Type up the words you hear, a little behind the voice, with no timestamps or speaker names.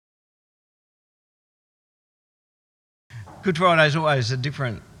Good Friday is always a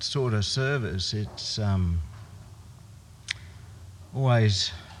different sort of service. It's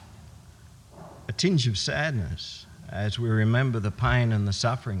always a tinge of sadness as we remember the pain and the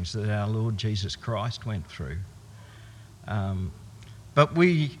sufferings that our Lord Jesus Christ went through. But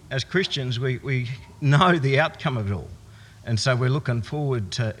we, as Christians, we know the outcome of it all. And so we're looking forward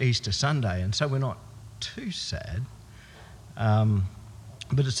to Easter Sunday, and so we're not too sad.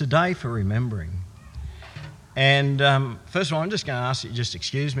 But it's a day for remembering. And first of all, I'm just going to ask you to just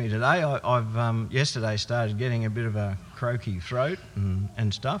excuse me today. I've yesterday started getting a bit of a croaky throat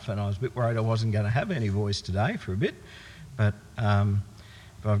and stuff, and I was a bit worried I wasn't going to have any voice today for a bit. But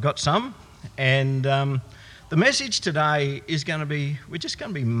I've got some. And the message today is going to be, we're just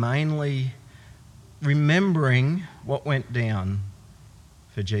going to be mainly remembering what went down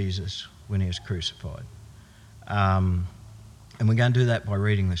for Jesus when he was crucified. And we're going to do that by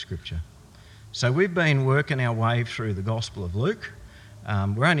reading the scripture. So we've been working our way through the Gospel of Luke.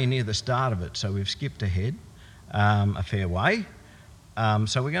 We're only near the start of it, so we've skipped ahead a fair way.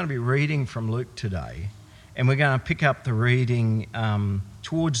 So we're going to be reading from Luke today, and we're going to pick up the reading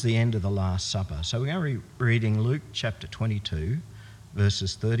towards the end of the Last Supper. So we're going to be reading Luke chapter 22,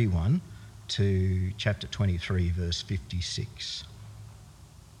 verses 31 to chapter 23, verse 56.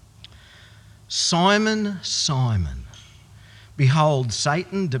 Simon, Simon, behold,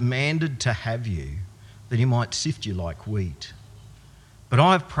 Satan demanded to have you, that he might sift you like wheat. But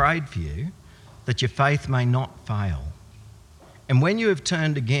I have prayed for you, that your faith may not fail. And when you have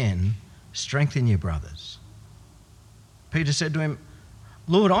turned again, strengthen your brothers. Peter said to him,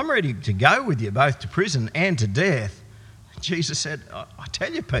 Lord, I'm ready to go with you both to prison and to death. Jesus said, I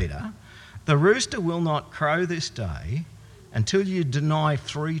tell you, Peter, the rooster will not crow this day until you deny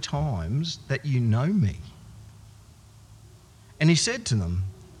 3 times that you know me. And he said to them,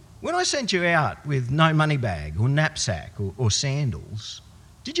 when I sent you out with no money bag or knapsack or sandals,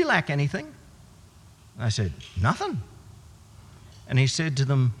 did you lack anything? They said, nothing. And he said to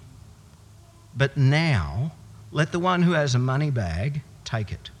them, but now let the one who has a money bag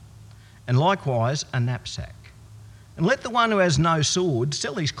take it, and likewise a knapsack. And let the one who has no sword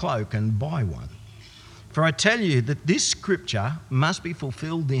sell his cloak and buy one. For I tell you that this scripture must be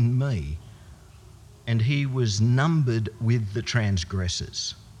fulfilled in me. And he was numbered with the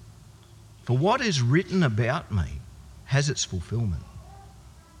transgressors. For what is written about me has its fulfillment.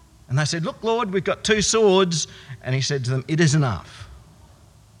 And they said, look, Lord, we've got 2 swords. And he said to them, it is enough.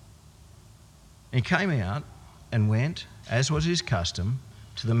 And he came out and went, as was his custom,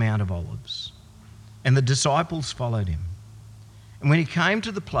 to the Mount of Olives. And the disciples followed him. And when he came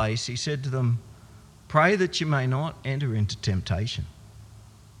to the place, he said to them, pray that you may not enter into temptation.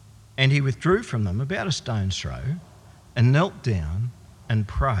 And he withdrew from them about a stone's throw and knelt down and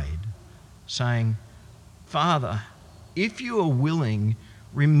prayed, saying, Father, if you are willing,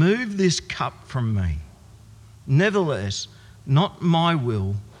 remove this cup from me. Nevertheless, not my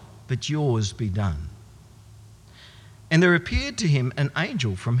will, but yours be done. And there appeared to him an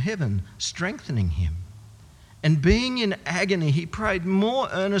angel from heaven, strengthening him. And being in agony, he prayed more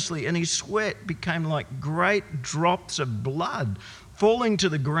earnestly, and his sweat became like great drops of blood falling to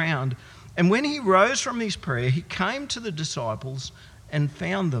the ground. And when he rose from his prayer, he came to the disciples and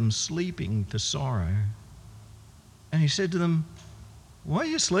found them sleeping for sorrow. And he said to them, why are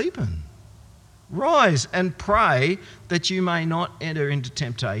you sleeping? Rise and pray that you may not enter into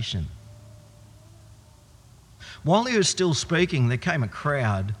temptation. While he was still speaking, there came a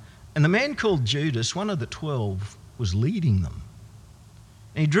crowd, and the man called Judas, one of the 12, was leading them.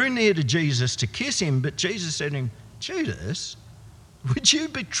 And he drew near to Jesus to kiss him, but Jesus said to him, Judas, would you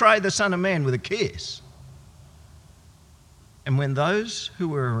betray the Son of Man with a kiss? And when those who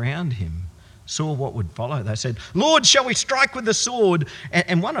were around him saw what would follow, they said, Lord, shall we strike with the sword?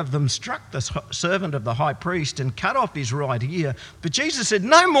 And one of them struck the servant of the high priest and cut off his right ear. But Jesus said,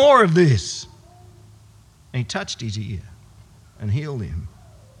 no more of this. And he touched his ear and healed him.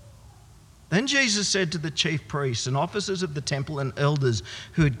 Then Jesus said to the chief priests and officers of the temple and elders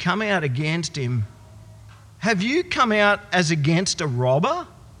who had come out against him, have you come out as against a robber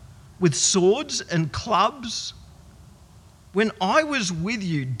with swords and clubs? When I was with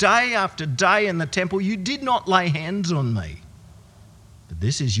you day after day in the temple, you did not lay hands on me. But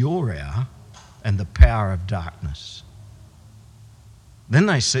this is your hour and the power of darkness. Then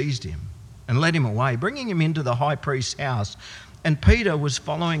they seized him and led him away, bringing him into the high priest's house. And Peter was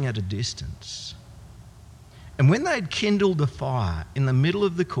following at a distance. And when they had kindled a fire in the middle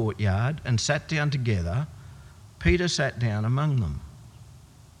of the courtyard and sat down together, Peter sat down among them.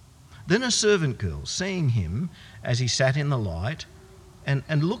 Then a servant girl, seeing him as he sat in the light,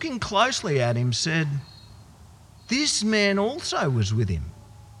 and looking closely at him, said, this man also was with him.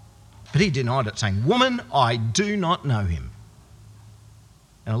 But he denied it, saying, Woman, I do not know him.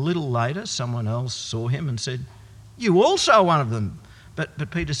 And a little later, someone else saw him and said, You also are one of them.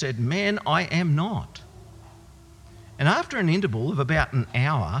 But Peter said, Man, I am not. And after an interval of about an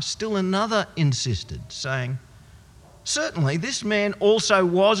hour, still another insisted, saying, Certainly this man also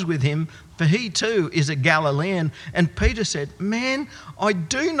was with him, for he too is a Galilean. And Peter said, Man, I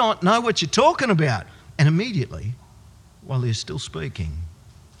do not know what you're talking about. And immediately, while he was still speaking,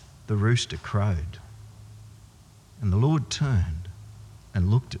 the rooster crowed. And the Lord turned and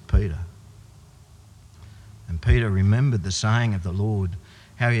looked at Peter. And Peter remembered the saying of the Lord,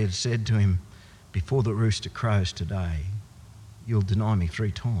 how he had said to him, Before the rooster crows today, you'll deny me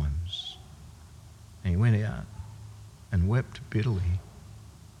 3 times. And he went out and wept bitterly.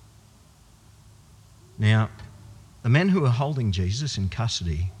 Now, the men who were holding Jesus in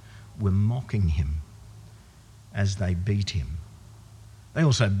custody were mocking him as they beat him. They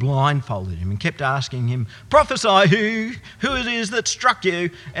also blindfolded him and kept asking him, Prophesy who it is that struck you.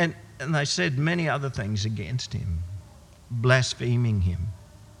 And they said many other things against him, blaspheming him.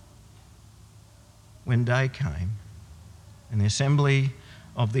 When day came and the assembly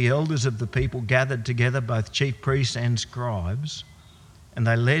of the elders of the people gathered together, both chief priests and scribes, and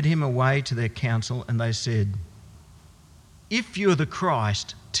they led him away to their council, and they said, If you're the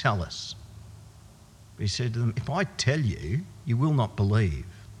Christ, tell us. But he said to them, If I tell you, you will not believe.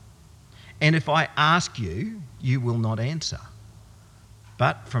 And if I ask you, you will not answer.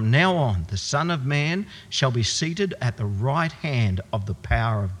 But from now on, the Son of Man shall be seated at the right hand of the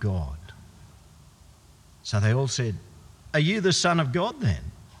power of God. So they all said, Are you the Son of God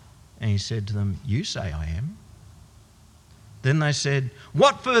then? And he said to them, You say I am. Then they said,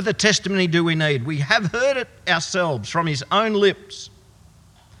 What further testimony do we need? We have heard it ourselves from his own lips.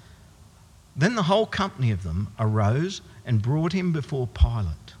 Then the whole company of them arose and brought him before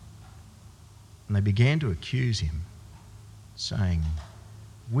Pilate. And they began to accuse him, saying,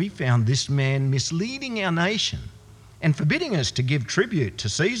 We found this man misleading our nation and forbidding us to give tribute to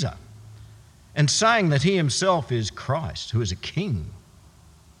Caesar, and saying that he himself is Christ, who is a king.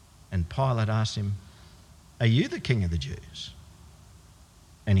 And Pilate asked him, Are you the king of the Jews?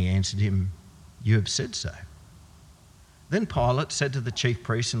 And he answered him, You have said so. Then Pilate said to the chief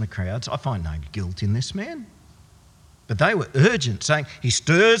priests and the crowds, I find no guilt in this man. But they were urgent, saying, He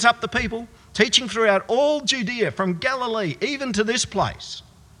stirs up the people, teaching throughout all Judea, from Galilee even to this place.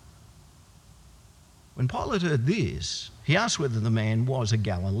 When Pilate heard this, he asked whether the man was a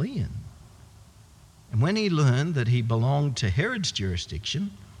Galilean. And when he learned that he belonged to Herod's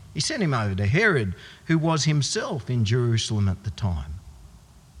jurisdiction, he sent him over to Herod, who was himself in Jerusalem at the time.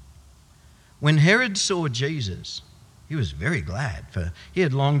 When Herod saw Jesus, he was very glad, for he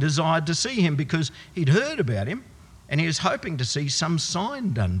had long desired to see him because he'd heard about him, and he was hoping to see some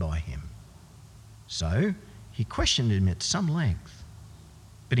sign done by him. So he questioned him at some length,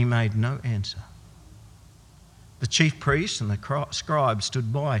 but he made no answer. The chief priests and the scribes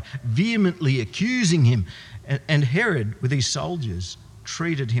stood by, vehemently accusing him, and Herod, with his soldiers,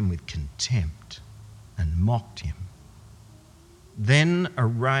 treated him with contempt and mocked him. Then,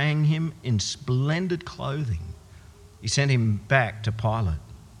 arraying him in splendid clothing, he sent him back to Pilate.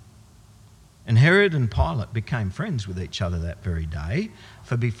 And Herod and Pilate became friends with each other that very day,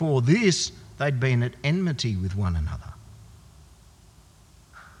 for before this they'd been at enmity with one another.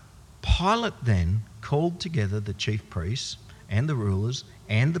 Pilate then called together the chief priests and the rulers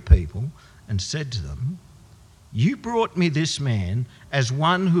and the people and said to them, You brought me this man as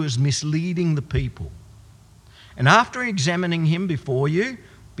one who is misleading the people. And after examining him before you,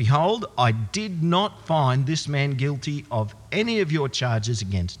 behold, I did not find this man guilty of any of your charges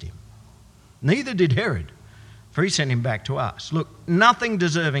against him. Neither did Herod, for he sent him back to us. Look, nothing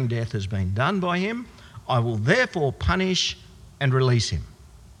deserving death has been done by him. I will therefore punish and release him.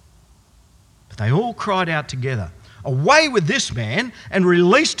 But they all cried out together, Away with this man, and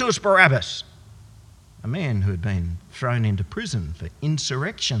release to us Barabbas, a man who had been thrown into prison for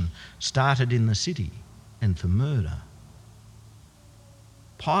insurrection started in the city and for murder.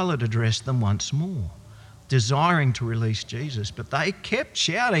 Pilate addressed them once more, desiring to release Jesus, but they kept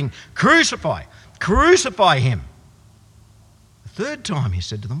shouting, Crucify! Crucify him! The third time he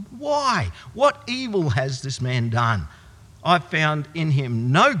said to them, Why? What evil has this man done? I've found in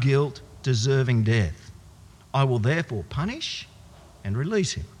him no guilt deserving death. I will therefore punish and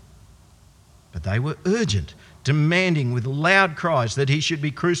release him. But they were urgent, demanding with loud cries that he should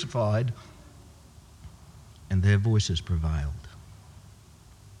be crucified, and their voices prevailed.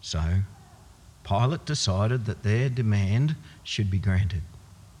 So Pilate decided that their demand should be granted.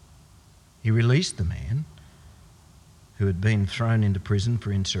 He released the man who had been thrown into prison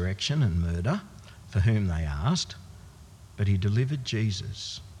for insurrection and murder, for whom they asked, but he delivered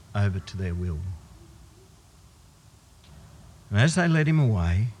Jesus over to their will. And as they led him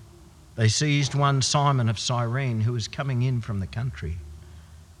away, they seized one Simon of Cyrene who was coming in from the country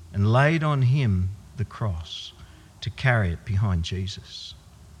and laid on him the cross to carry it behind Jesus.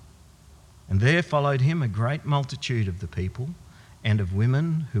 And there followed him a great multitude of the people and of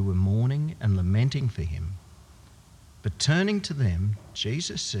women who were mourning and lamenting for him. But turning to them,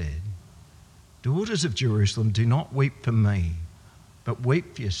 Jesus said, "Daughters of Jerusalem, do not weep for me, but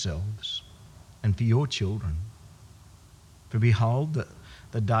weep for yourselves and for your children. For behold,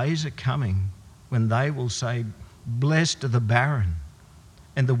 the days are coming when they will say, 'Blessed are the barren,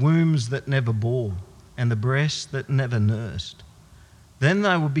 and the wombs that never bore, and the breasts that never nursed.' Then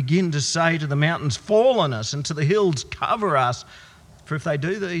they will begin to say to the mountains, 'Fall on us,' and to the hills, 'Cover us.' For if they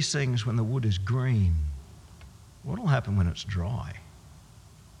do these things when the wood is green, what will happen when it's dry?"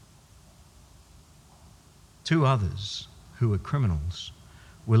 Two others, who were criminals,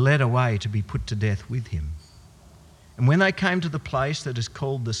 were led away to be put to death with him. And when they came to the place that is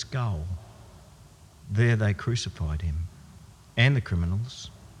called the Skull, there they crucified him and the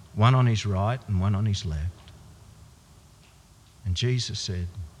criminals, one on his right and one on his left. And Jesus said,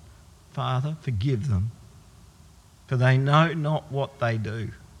 "Father, forgive them, for they know not what they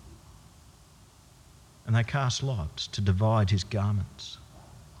do." And they cast lots to divide his garments.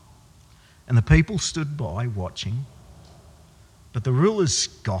 And the people stood by watching, but the rulers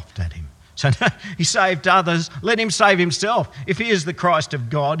scoffed at him. So he saved others, let him save himself, if he is the Christ of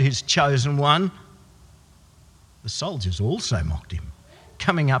God, his chosen one. The soldiers also mocked him,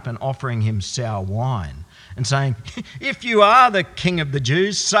 coming up and offering him sour wine and saying, "If you are the King of the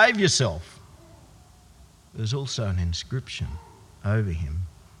Jews, save yourself." There's also an inscription over him,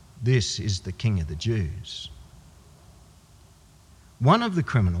 "This is the King of the Jews." One of the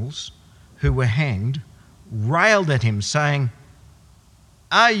criminals who were hanged railed at him, saying,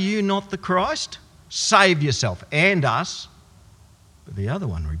 "Are you not the Christ? Save yourself and us." But the other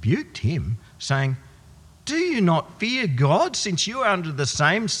one rebuked him, saying, "Do you not fear God, since you are under the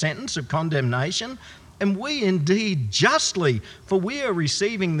same sentence of condemnation? And we indeed justly, for we are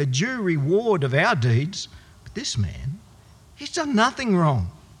receiving the due reward of our deeds. But this man, he's done nothing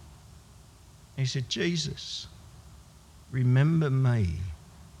wrong." He said, "Jesus, remember me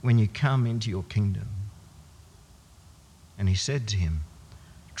when you come into your kingdom." And he said to him,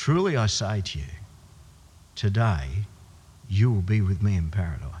 "Truly I say to you, today you will be with me in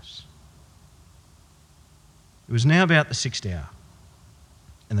paradise." It was now about the 6th hour,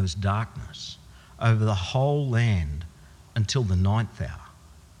 and there was darkness over the whole land until the 9th hour,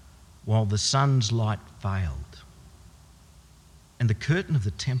 while the sun's light failed. And the curtain of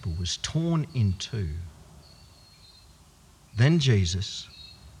the temple was torn in two. Then Jesus,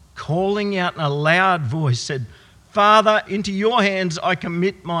 calling out in a loud voice, said, "Father, into your hands I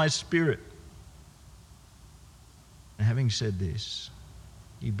commit my spirit." And having said this,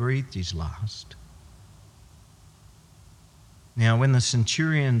 he breathed his last. Now, when the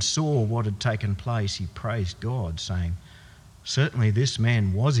centurion saw what had taken place, he praised God, saying, "Certainly this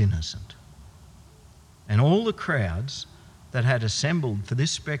man was innocent." And all the crowds that had assembled for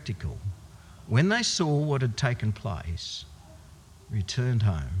this spectacle, when they saw what had taken place, returned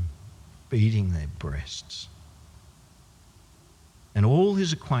home, beating their breasts. And all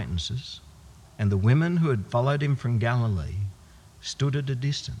his acquaintances and the women who had followed him from Galilee stood at a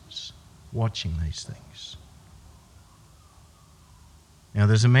distance, watching these things. Now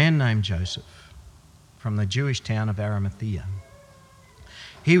there's a man named Joseph from the Jewish town of Arimathea.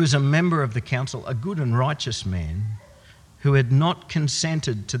 He was a member of the council, a good and righteous man who had not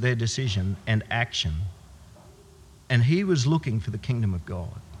consented to their decision and action, and he was looking for the kingdom of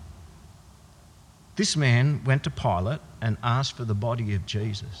God. This man went to Pilate and asked for the body of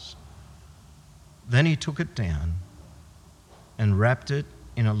Jesus. Then he took it down and wrapped it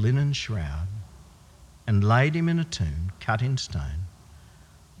in a linen shroud and laid him in a tomb cut in stone,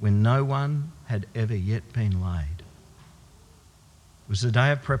 when no one had ever yet been laid. It was the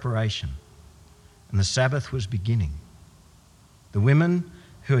day of preparation, and the Sabbath was beginning. The women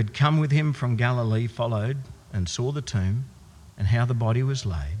who had come with him from Galilee followed and saw the tomb and how the body was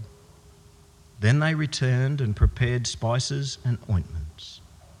laid. Then they returned and prepared spices and ointments.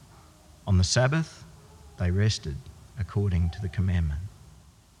 On the Sabbath, they rested according to the commandment.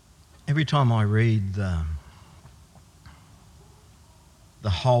 Every time I read the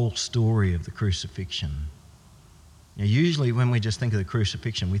whole story of the crucifixion, usually when we just think of the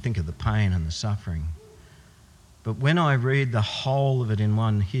crucifixion, we think of the pain and the suffering. But when I read the whole of it in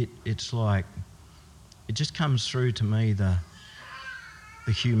one hit, it's like it just comes through to me the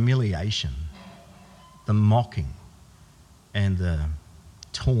humiliation, the mocking, and the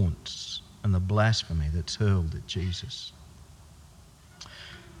taunts and the blasphemy that's hurled at Jesus.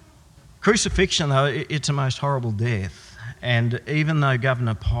 Crucifixion, though, it's a most horrible death. And even though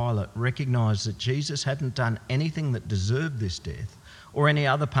Governor Pilate recognised that Jesus hadn't done anything that deserved this death, or any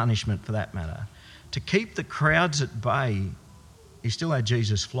other punishment for that matter, to keep the crowds at bay, he still had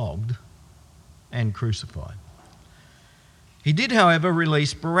Jesus flogged and crucified. He did, however,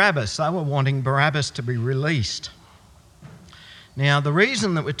 release Barabbas. They were wanting Barabbas to be released. Now, the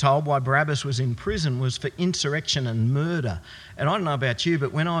reason that we're told why Barabbas was in prison was for insurrection and murder. And I don't know about you,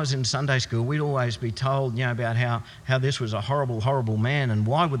 but when I was in Sunday school, we'd always be told, about how this was a horrible, horrible man, and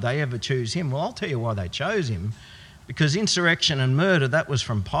why would they ever choose him? Well, I'll tell you why they chose him. Because insurrection and murder, that was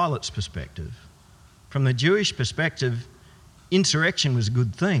from Pilate's perspective. From the Jewish perspective, insurrection was a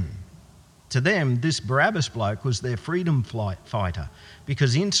good thing. To them, this Barabbas bloke was their freedom fighter,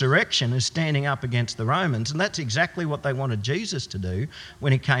 because insurrection is standing up against the Romans, and that's exactly what they wanted Jesus to do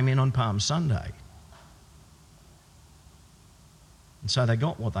when he came in on Palm Sunday. And so they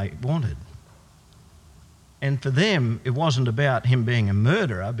got what they wanted. And for them, it wasn't about him being a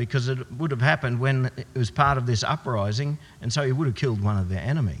murderer, because it would have happened when it was part of this uprising, and so he would have killed one of their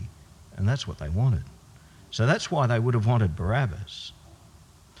enemy, and that's what they wanted. So that's why they would have wanted Barabbas.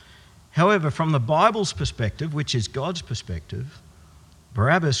 However, from the Bible's perspective, which is God's perspective,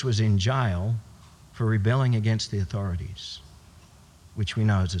 Barabbas was in jail for rebelling against the authorities, which we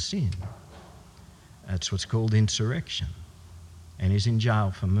know is a sin. That's what's called insurrection, and he's in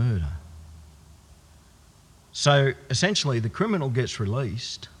jail for murder. So essentially, the criminal gets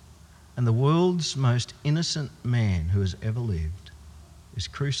released, and the world's most innocent man who has ever lived is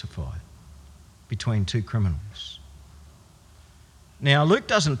crucified between two criminals. Now, Luke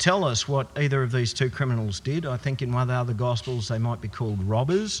doesn't tell us what either of these two criminals did. I think in one of the other Gospels they might be called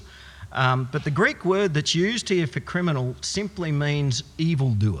robbers. But the Greek word that's used here for criminal simply means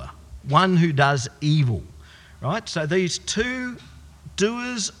evildoer, one who does evil, right? So these two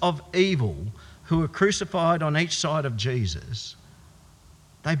doers of evil who are crucified on each side of Jesus,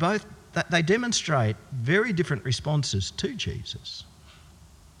 they demonstrate very different responses to Jesus.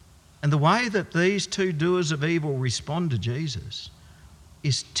 And the way that these two doers of evil respond to Jesus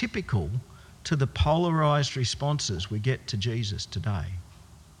is typical to the polarised responses we get to Jesus today.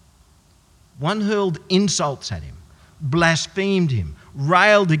 One hurled insults at him, blasphemed him,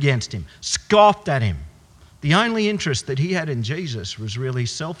 railed against him, scoffed at him. The only interest that he had in Jesus was really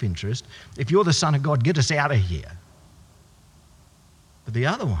self-interest. If you're the Son of God, get us out of here. But the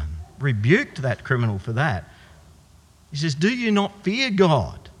other one rebuked that criminal for that. He says, "Do you not fear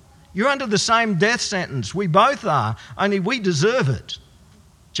God? You're under the same death sentence. We both are, only we deserve it.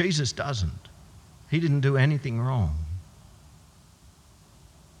 Jesus doesn't. He didn't do anything wrong."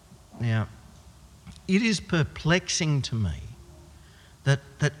 Now, it is perplexing to me that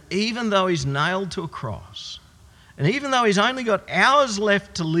even though he's nailed to a cross, and even though he's only got hours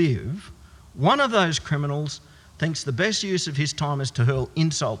left to live, one of those criminals thinks the best use of his time is to hurl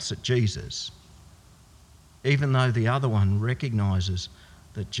insults at Jesus, even though the other one recognises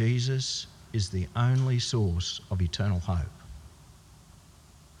that Jesus is the only source of eternal hope.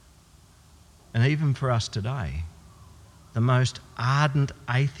 And even for us today, the most ardent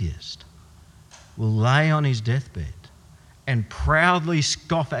atheist will lay on his deathbed and proudly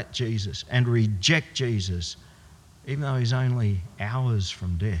scoff at Jesus and reject Jesus, even though he's only hours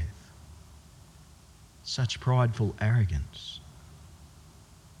from death. Such prideful arrogance.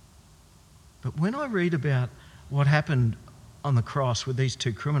 But when I read about what happened on the cross with these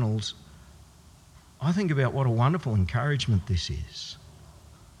two criminals, I think about what a wonderful encouragement this is.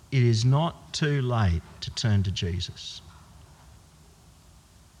 It is not too late to turn to Jesus.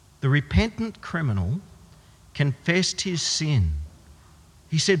 The repentant criminal confessed his sin.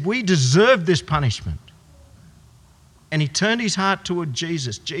 He said, "We deserve this punishment." And he turned his heart toward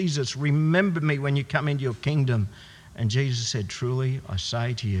Jesus. "Jesus, remember me when you come into your kingdom." And Jesus said, "Truly, I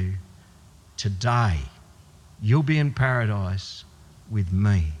say to you, today you'll be in paradise with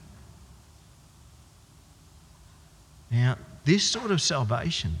me." Now, this sort of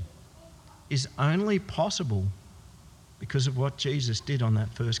salvation is only possible because of what Jesus did on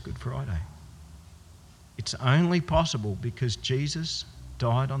that first Good Friday. It's only possible because Jesus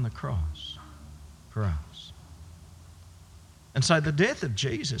died on the cross for us. And so the death of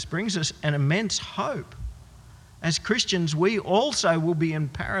Jesus brings us an immense hope. As Christians, we also will be in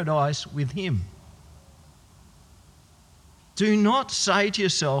paradise with him. Do not say to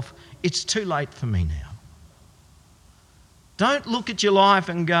yourself, "It's too late for me now." Don't look at your life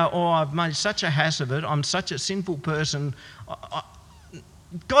and go, oh, I've made such a hass of it. I'm such a sinful person.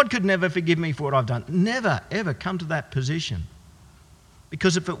 God could never forgive me for what I've done. Never, ever come to that position.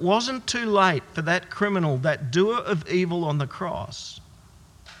 Because if it wasn't too late for that criminal, that doer of evil on the cross,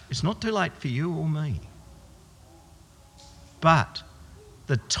 it's not too late for you or me. But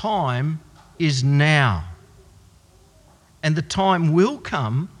the time is now. And the time will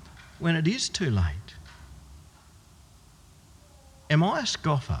come when it is too late. Am I a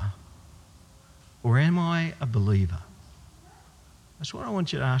scoffer or am I a believer? That's what I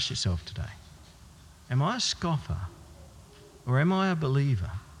want you to ask yourself today. Am I a scoffer or am I a believer?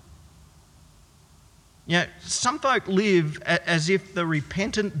 You know, some folk live as if the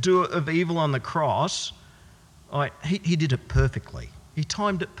repentant doer of evil on the cross, he did it perfectly. He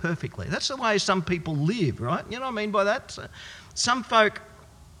timed it perfectly. That's the way some people live, right? You know what I mean by that? Some folk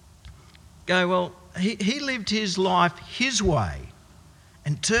go, well, he lived his life his way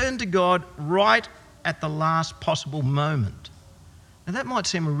and turned to God right at the last possible moment. Now that might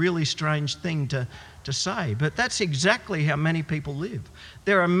seem a really strange thing to say, but that's exactly how many people live.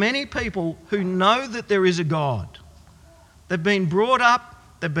 There are many people who know that there is a God. They've been brought up,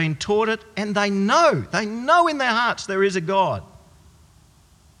 they've been taught it, and they know in their hearts there is a God.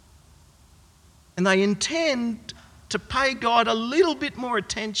 And they intend to pay God a little bit more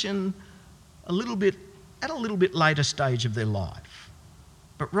attention at a little bit later stage of their life.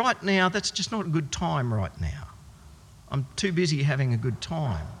 But right now, that's just not a good time right now. I'm too busy having a good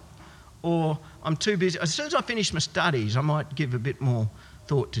time. Or I'm too busy. As soon as I finish my studies, I might give a bit more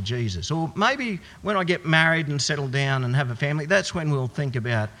thought to Jesus. Or maybe when I get married and settle down and have a family, that's when we'll think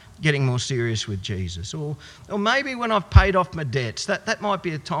about getting more serious with Jesus. Or maybe when I've paid off my debts, that might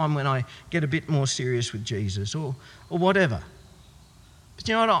be a time when I get a bit more serious with Jesus, or whatever. But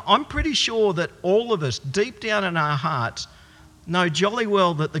you know what? I'm pretty sure that all of us, deep down in our hearts, know jolly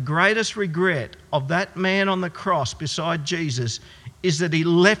well that the greatest regret of that man on the cross beside Jesus is that he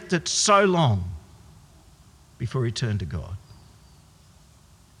left it so long before he turned to God.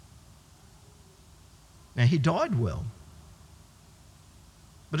 Now, he died well.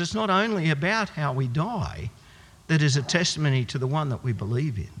 But it's not only about how we die that is a testimony to the one that we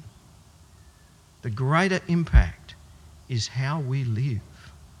believe in. The greater impact is how we live.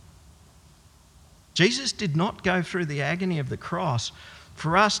 Jesus did not go through the agony of the cross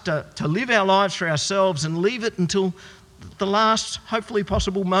for us to live our lives for ourselves and leave it until the last, hopefully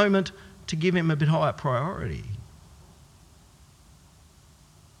possible moment to give him a bit higher priority.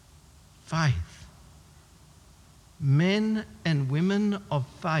 Faith. Men and women of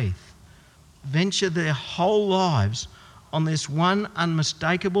faith venture their whole lives on this one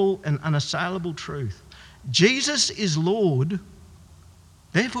unmistakable and unassailable truth. Jesus is Lord,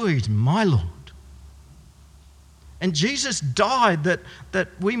 therefore he's my Lord. And Jesus died that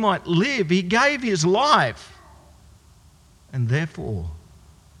we might live. He gave his life. And therefore,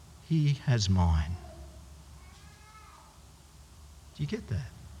 he has mine. Do you get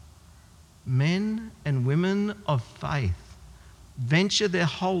that? Men and women of faith venture their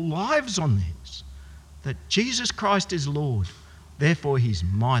whole lives on this. That Jesus Christ is Lord. Therefore, he's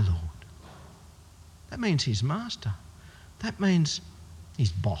my Lord. That means he's master. That means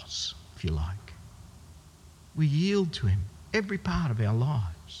he's boss, if you like. We yield to him every part of our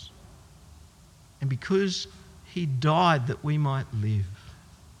lives. And because he died that we might live,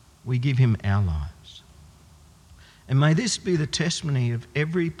 we give him our lives. And may this be the testimony of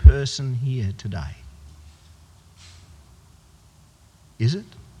every person here today. Is it?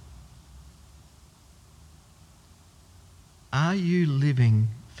 Are you living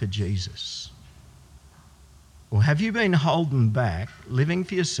for Jesus? Or have you been holding back, living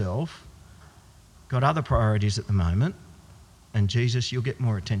for yourself, got other priorities at the moment, and Jesus, you'll get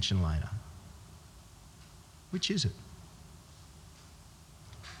more attention later? Which is it?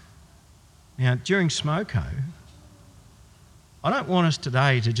 Now, during Smoko, I don't want us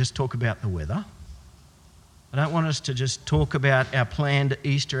today to just talk about the weather. I don't want us to just talk about our planned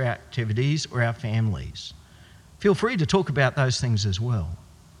Easter activities or our families. Feel free to talk about those things as well.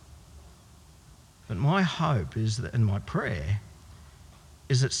 But my hope is that, and my prayer,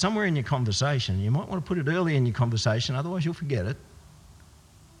 is that somewhere in your conversation, you might want to put it early in your conversation, otherwise you'll forget it.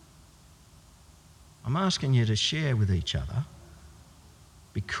 I'm asking you to share with each other,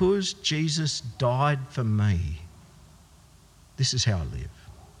 because Jesus died for me, this is how I live.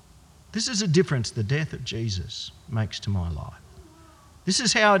 This is a difference the death of Jesus makes to my life. This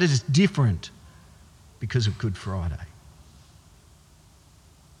is how it is different because of Good Friday.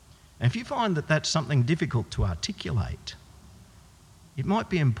 And if you find that that's something difficult to articulate, it might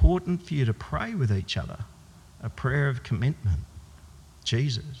be important for you to pray with each other a prayer of commitment.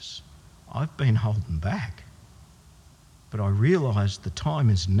 Jesus, I've been holding back, but I realise the time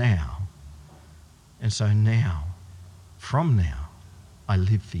is now. And so now, from now, I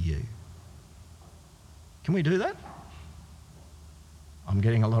live for you. Can we do that? I'm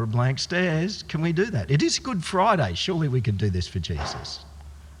getting a lot of blank stares. Can we do that? It is Good Friday. Surely we could do this for Jesus.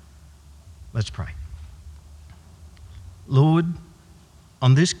 Let's pray. Lord,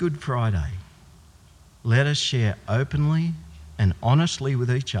 on this Good Friday, let us share openly and honestly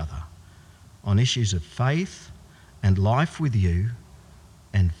with each other on issues of faith and life with you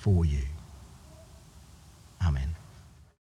and for you.